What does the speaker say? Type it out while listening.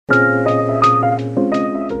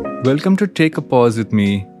Welcome to Take a Pause with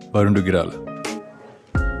me, Varun Dugirala.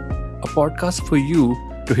 A podcast for you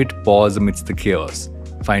to hit pause amidst the chaos,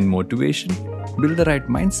 find motivation, build the right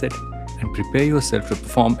mindset, and prepare yourself to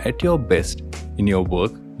perform at your best in your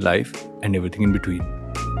work, life, and everything in between.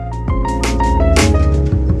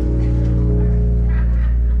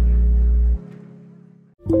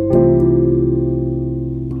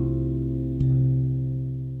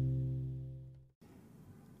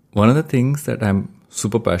 One of the things that I'm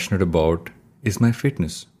super passionate about is my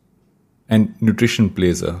fitness. And nutrition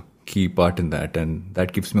plays a key part in that, and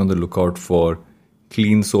that keeps me on the lookout for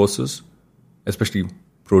clean sources, especially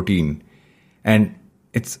protein. And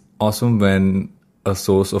it's awesome when a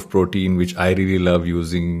source of protein which I really love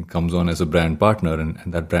using comes on as a brand partner, and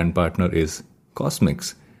that brand partner is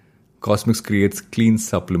Cosmix. Cosmix creates clean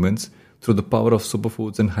supplements through the power of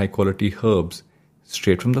superfoods and high quality herbs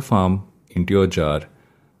straight from the farm into your jar.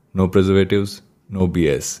 No preservatives, no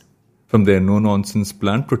BS. From their no-nonsense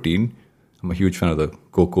plant protein, I'm a huge fan of the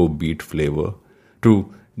cocoa beet flavor,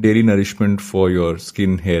 to daily nourishment for your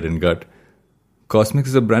skin, hair and gut. Cosmix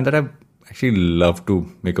is a brand that I've actually loved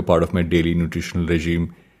to make a part of my daily nutritional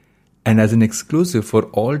regime. And as an exclusive for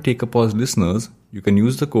all Take a Pause listeners, you can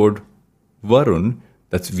use the code VARUN,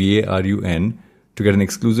 that's VARUN, to get an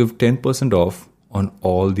exclusive 10% off on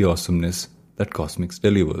all the awesomeness that Cosmix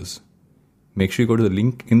delivers. Make sure you go to the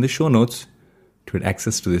link in the show notes to get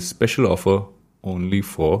access to this special offer only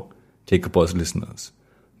for Take a Pause listeners.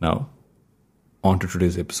 Now, on to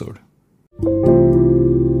today's episode.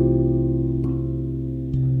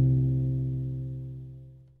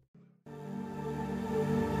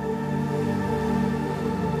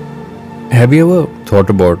 Have you ever thought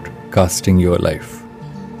about casting your life?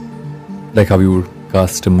 Like how you would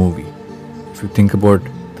cast a movie. If you think about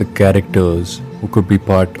the characters who could be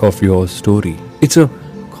part of your story. It's a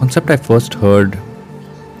concept I first heard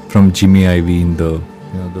from Jimmy Iovine,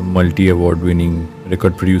 the multi-award winning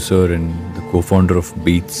record producer and the co-founder of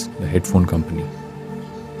Beats, the headphone company.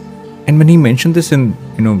 And when he mentioned this in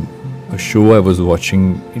a show I was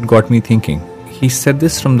watching, it got me thinking. He said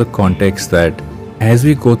this from the context that as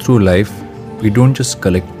we go through life, we don't just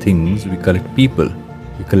collect things, we collect people.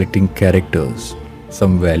 We're collecting characters,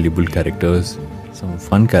 some valuable characters, some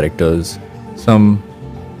fun characters, some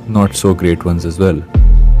not so great ones as well.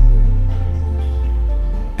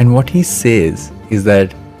 And what he says is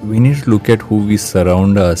that we need to look at who we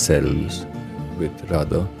surround ourselves with,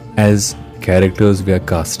 rather, as characters we are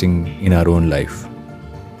casting in our own life.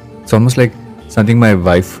 It's almost like something my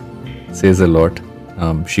wife says a lot.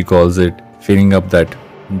 She calls it filling up that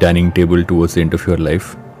dining table towards the end of your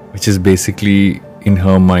life, which is basically, in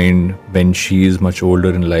her mind, when she is much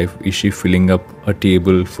older in life, is she filling up a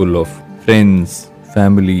table full of friends,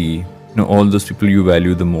 family, all those people you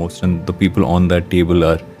value the most, and the people on that table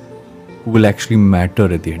are who will actually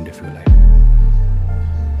matter at the end of your life.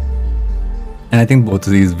 And I think both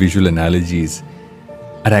of these visual analogies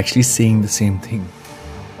are actually saying the same thing.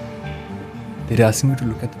 They're asking you to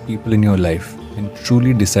look at the people in your life and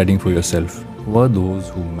truly deciding for yourself who are those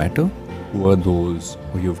who matter, who are those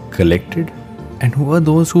who you've collected, and who are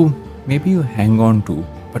those who maybe you hang on to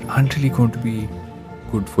but aren't really going to be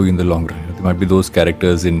good for you in the long run. There might be those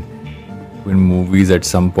characters in movies at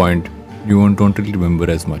some point you don't really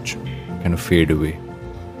remember as much, kind of fade away.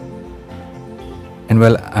 And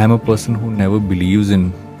while I'm a person who never believes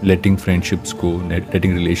in letting friendships go,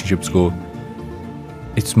 letting relationships go,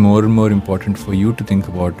 it's more and more important for you to think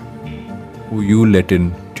about who you let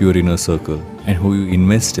in to your inner circle and who you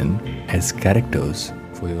invest in as characters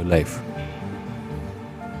for your life.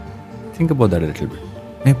 Think about that a little bit.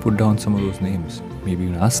 Maybe put down some of those names. Maybe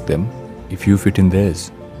even ask them if you fit in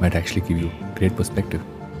theirs. Might actually give you great perspective.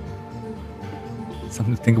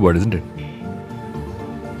 Something to think about, isn't it?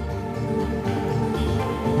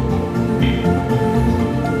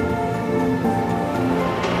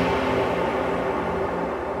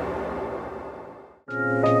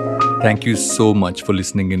 Thank you so much for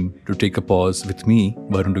listening in to Take a Pause with me,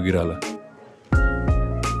 Varun Dugirala.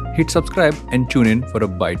 Hit subscribe and tune in for a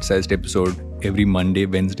bite-sized episode every Monday,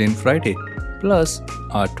 Wednesday and Friday. Plus,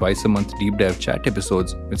 our twice-a-month deep dive chat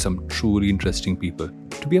episodes with some truly interesting people.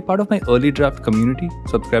 To be a part of my early draft community,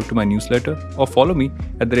 subscribe to my newsletter or follow me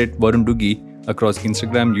at @VarunDugi across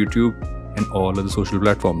Instagram, YouTube and all other social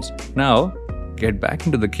platforms. Now, get back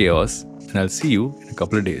into the chaos and I'll see you in a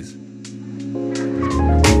couple of days.